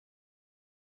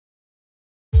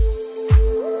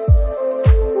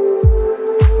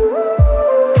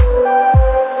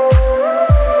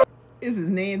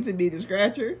Nancy be the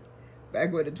Scratcher.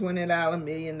 Back with the $20 $1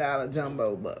 million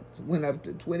jumbo bucks. Went up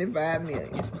to 25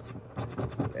 million.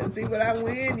 Let's see what I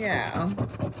win, y'all.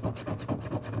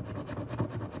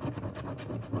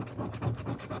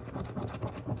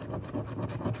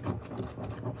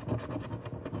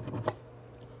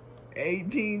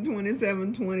 $18,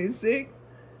 $27, $26,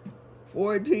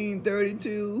 $14,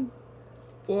 $32,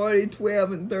 $40,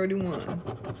 $12, and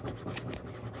 $31.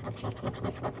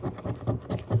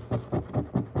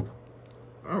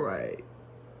 All right,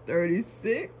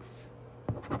 36,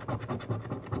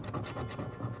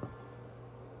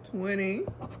 20,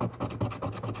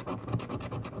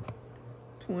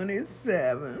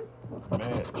 27.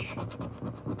 Match.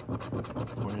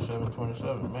 27,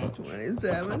 27, match.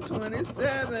 27,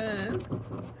 27.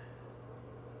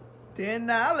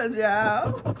 $10,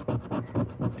 y'all.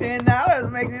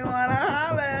 $10 make me wanna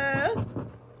holler.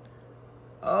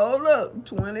 Oh, look,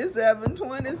 27,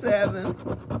 27.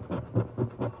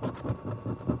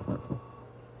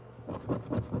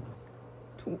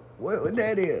 What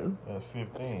that is? That's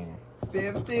 15.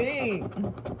 15.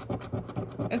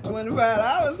 That's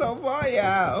 $25 so far,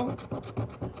 y'all.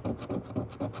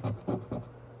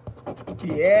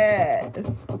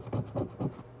 Yes.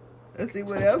 Let's see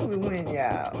what else we win,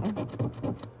 y'all.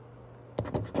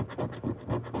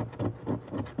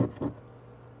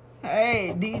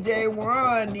 Hey, DJ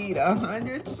Warren need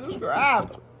 100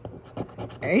 subscribers.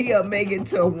 And he'll make it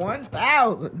to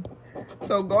 1,000.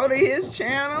 So go to his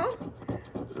channel,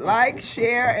 like,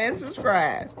 share, and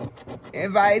subscribe.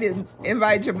 Invite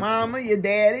your mama, your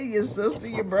daddy, your sister,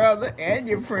 your brother, and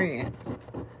your friends.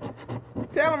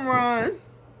 Tell them, Ron.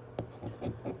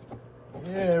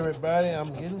 Yeah, everybody,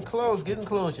 I'm getting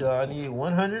close, y'all. I need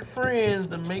 100 friends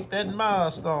to make that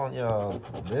milestone, y'all.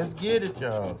 Let's get it,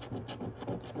 y'all.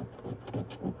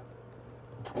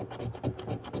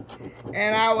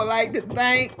 And I would like to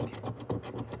thank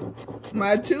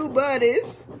my 2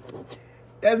 buddies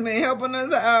that's been helping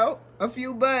us out. A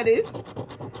few buddies.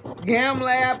 Gambler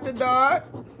After Dark.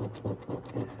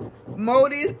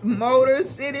 Motor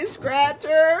City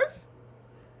Scratchers.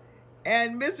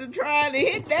 And Mr. Trying to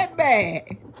Hit That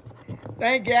Bag.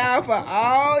 Thank y'all for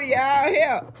all y'all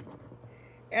help.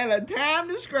 And a time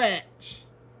to scratch.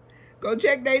 Go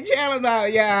check their channels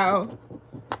out, y'all.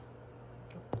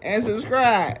 And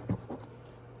subscribe.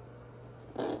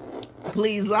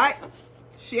 Please like,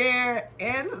 share,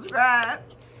 and subscribe.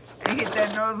 And hit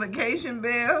that notification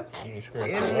bell.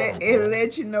 It'll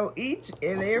let you know each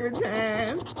and every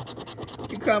time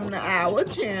you come to our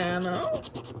channel.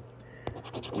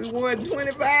 We won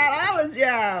 $25,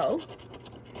 y'all.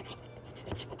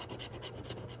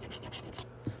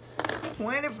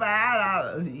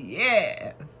 $25,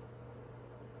 yes.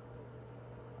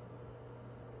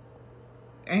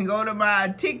 And go to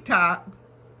my TikTok,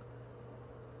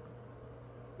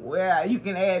 where you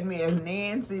can add me as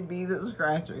Nancy B. the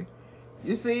Scratcher.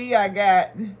 You see, I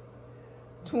got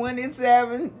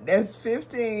 27, that's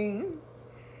 15,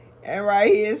 and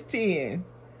right here is 10.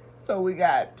 So we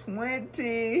got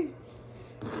 $25,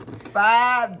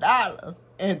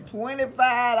 and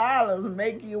 $25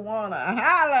 make you wanna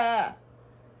holler.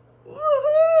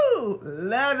 Woohoo!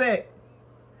 Love it.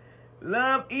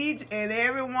 Love each and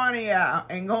every one of y'all.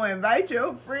 And go invite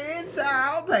your friends to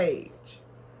our page.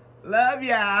 Love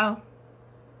y'all.